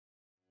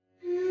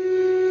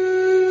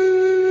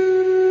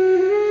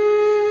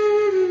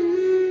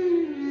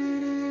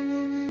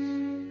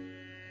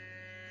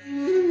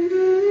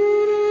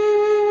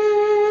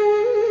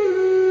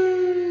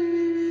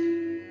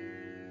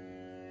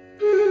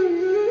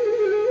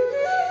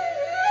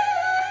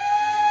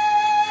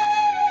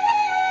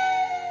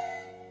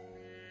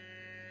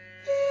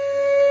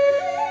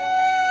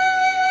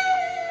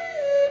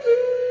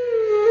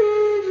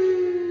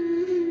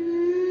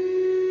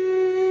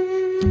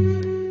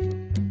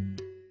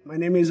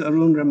name is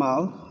Arun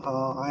Rimal.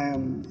 I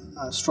am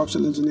a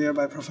structural engineer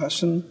by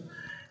profession,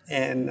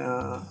 and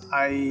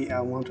I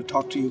want to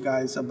talk to you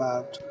guys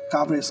about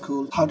Kavre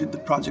School. How did the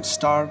project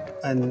start,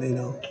 and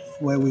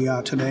where we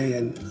are today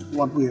and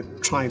what we are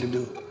trying to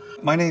do.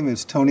 My name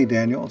is Tony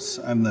Daniels.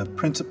 I'm the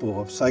principal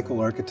of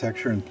Cycle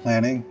Architecture and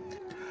Planning.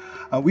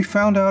 We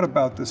found out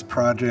about this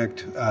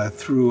project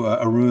through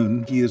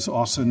Arun. He is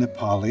also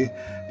Nepali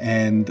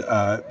and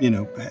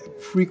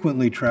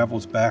frequently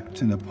travels back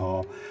to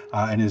Nepal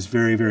and is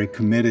very, very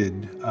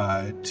committed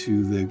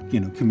to the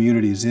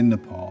communities in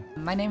Nepal.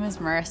 My name is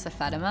Marissa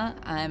Fatima.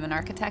 I'm an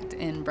architect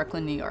in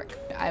Brooklyn, New York.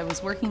 I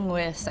was working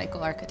with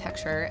Cycle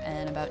Architecture,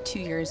 and about 2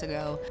 years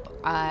ago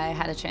I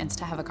had a chance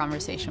to have a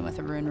conversation with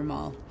Arun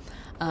Rimal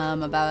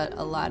about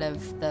a lot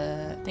of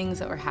the things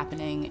that were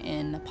happening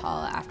in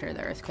Nepal after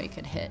the earthquake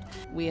had hit.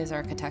 We as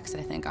architects,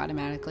 I think,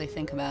 automatically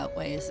think about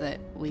ways that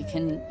we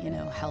can,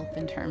 help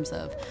in terms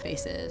of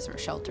bases or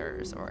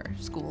shelters or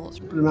schools.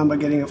 I remember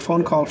getting a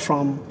phone call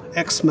from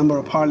ex-member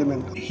of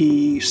parliament.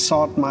 He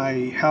sought my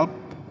help.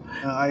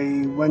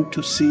 I went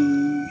to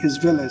see his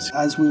village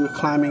as we were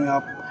climbing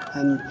up,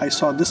 and I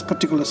saw this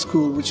particular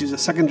school, which is a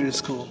secondary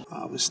school.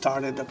 We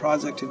started the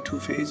project in 2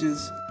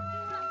 phases.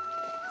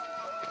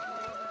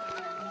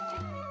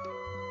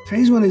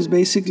 Phase 1 is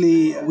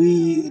basically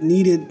we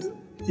needed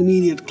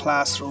immediate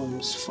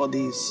classrooms for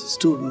these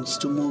students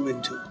to move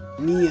into.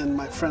 Me and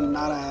my friend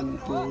Narayan,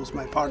 who is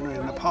my partner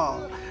in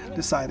Nepal,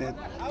 decided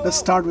let's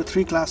start with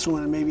 3 classrooms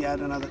and maybe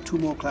add another 2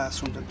 more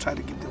classrooms and try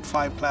to give them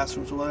 5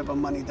 classrooms, whatever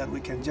money that we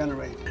can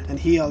generate. And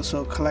he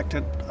also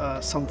collected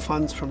some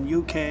funds from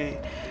UK,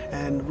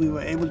 and we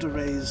were able to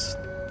raise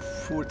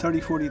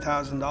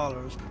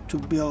 $40,000 to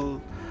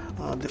build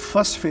the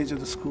first phase of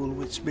the school,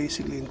 which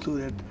basically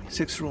included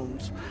 6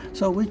 rooms,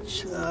 so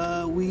which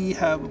we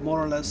have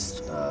more or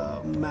less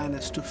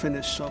managed to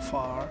finish so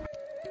far.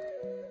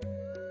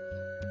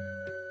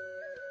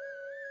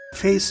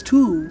 Phase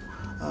 2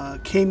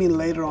 came in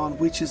later on,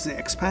 which is the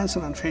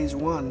expansion on phase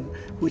 1,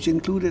 which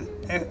included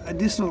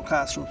additional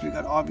classrooms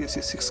because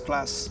obviously 6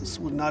 classes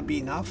would not be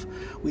enough.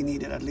 We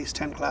needed at least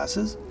 10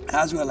 classes,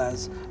 as well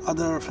as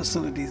other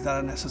facilities that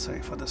are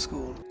necessary for the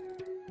school.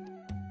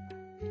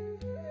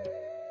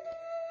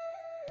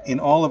 In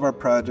all of our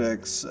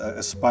projects,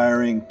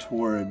 aspiring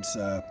towards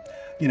a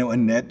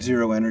net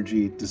zero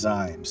energy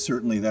design.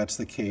 Certainly that's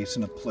the case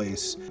in a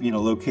place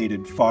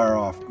located far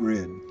off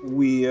grid.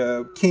 We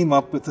came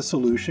up with a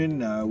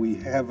solution. We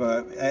have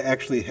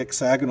actually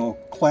hexagonal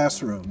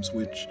classrooms,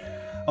 which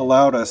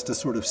allowed us to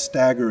sort of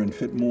stagger and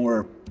fit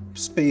more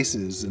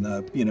spaces in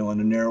on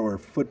a narrower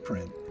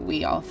footprint.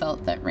 We all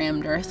felt that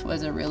rammed earth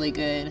was a really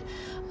good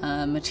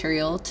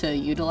material to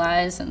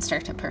utilize and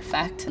start to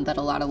perfect, and that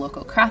a lot of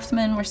local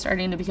craftsmen were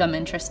starting to become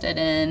interested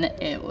in.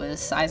 It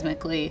was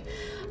seismically,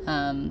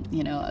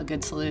 a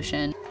good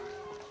solution.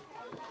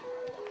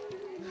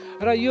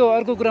 र यो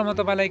अर्को कुरा म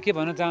तपाईलाई के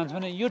भन्न चाहन्छु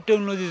भने यो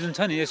technology जुन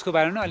छ नि यसको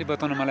बारेमा अलि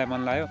बताउन मलाई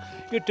मन लाग्यो।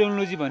 यो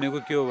टेक्नोलोजी भनेको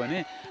के हो भने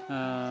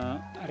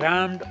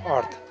राम्ड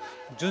अर्थ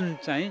जुन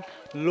चाहिँ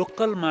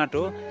लोकल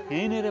माटो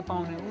यहीँनेर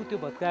पाउने त्यो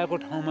भत्काएको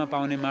ठाउँमा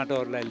पाउने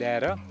माटोहरूलाई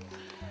ल्याएर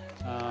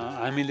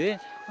हामीले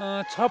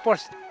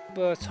 6%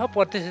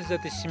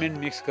 जति सिमेन्ट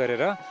मिक्स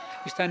गरेर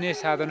स्थानीय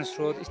साधन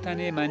स्रोत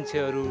स्थानीय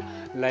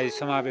मान्छेहरूलाई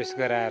समावेश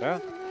गराएर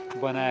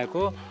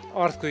बनाएको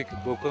अर्थक्वेक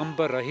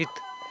भूकम्प रहित.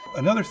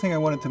 Another thing I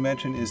wanted to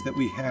mention is that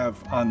we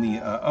have on the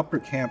upper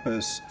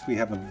campus, we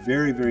have a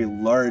very, very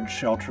large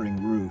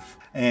sheltering roof.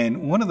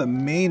 And one of the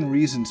main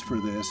reasons for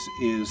this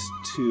is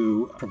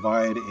to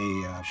provide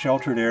a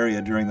sheltered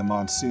area during the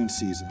monsoon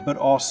season, but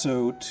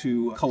also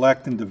to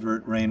collect and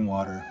divert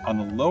rainwater on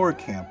the lower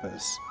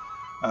campus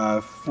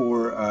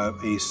for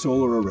a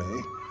solar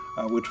array,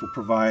 which will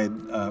provide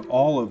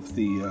all of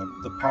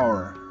the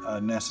power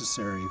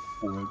necessary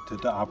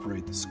to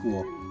operate the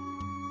school.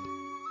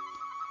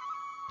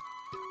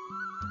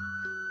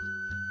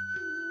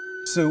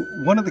 So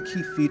one of the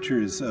key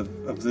features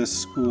of this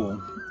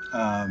school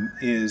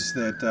is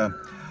that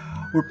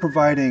we're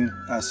providing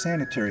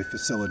sanitary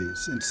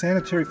facilities, and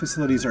sanitary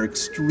facilities are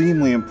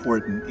extremely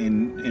important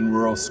in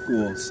rural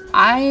schools.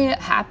 I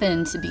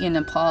happened to be in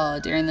Nepal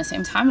during the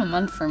same time a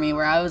month for me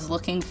where I was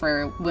looking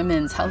for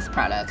women's health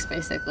products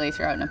basically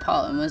throughout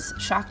Nepal, and was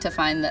shocked to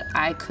find that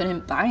I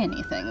couldn't buy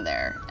anything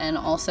there, and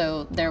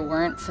also there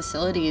weren't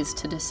facilities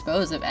to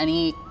dispose of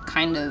any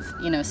kind of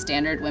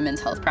standard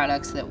women's health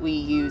products that we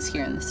use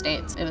here in the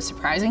States. It was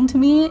surprising to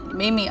me. It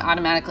made me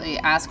automatically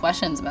ask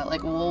questions about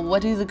well,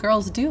 what do the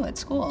girls do at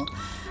school?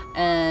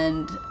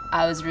 And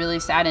I was really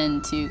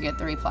saddened to get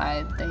the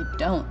reply, they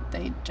don't,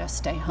 they just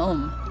stay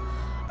home.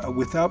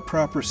 Without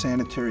proper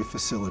sanitary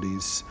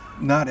facilities,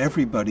 not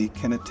everybody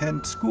can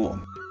attend school.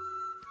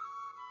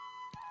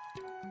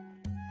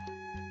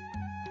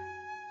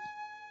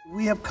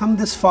 We have come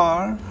this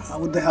far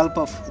with the help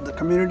of the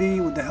community,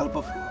 with the help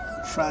of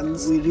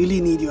friends. We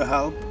really need your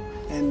help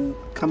in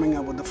coming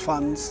up with the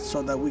funds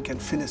so that we can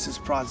finish this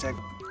project.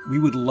 We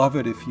would love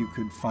it if you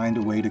could find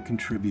a way to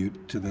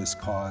contribute to this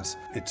cause.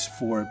 It's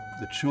for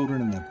the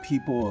children and the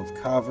people of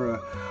Kavre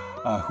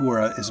who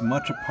are as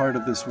much a part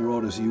of this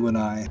world as you and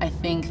I. I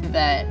think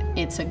that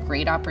it's a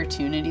great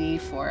opportunity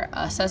for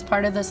us as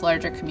part of this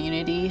larger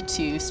community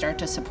to start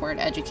to support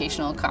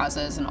educational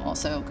causes and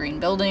also green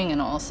building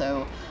and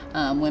also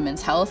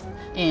women's health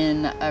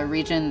in a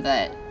region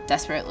that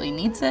desperately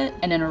needs it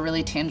and in a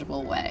really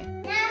tangible way.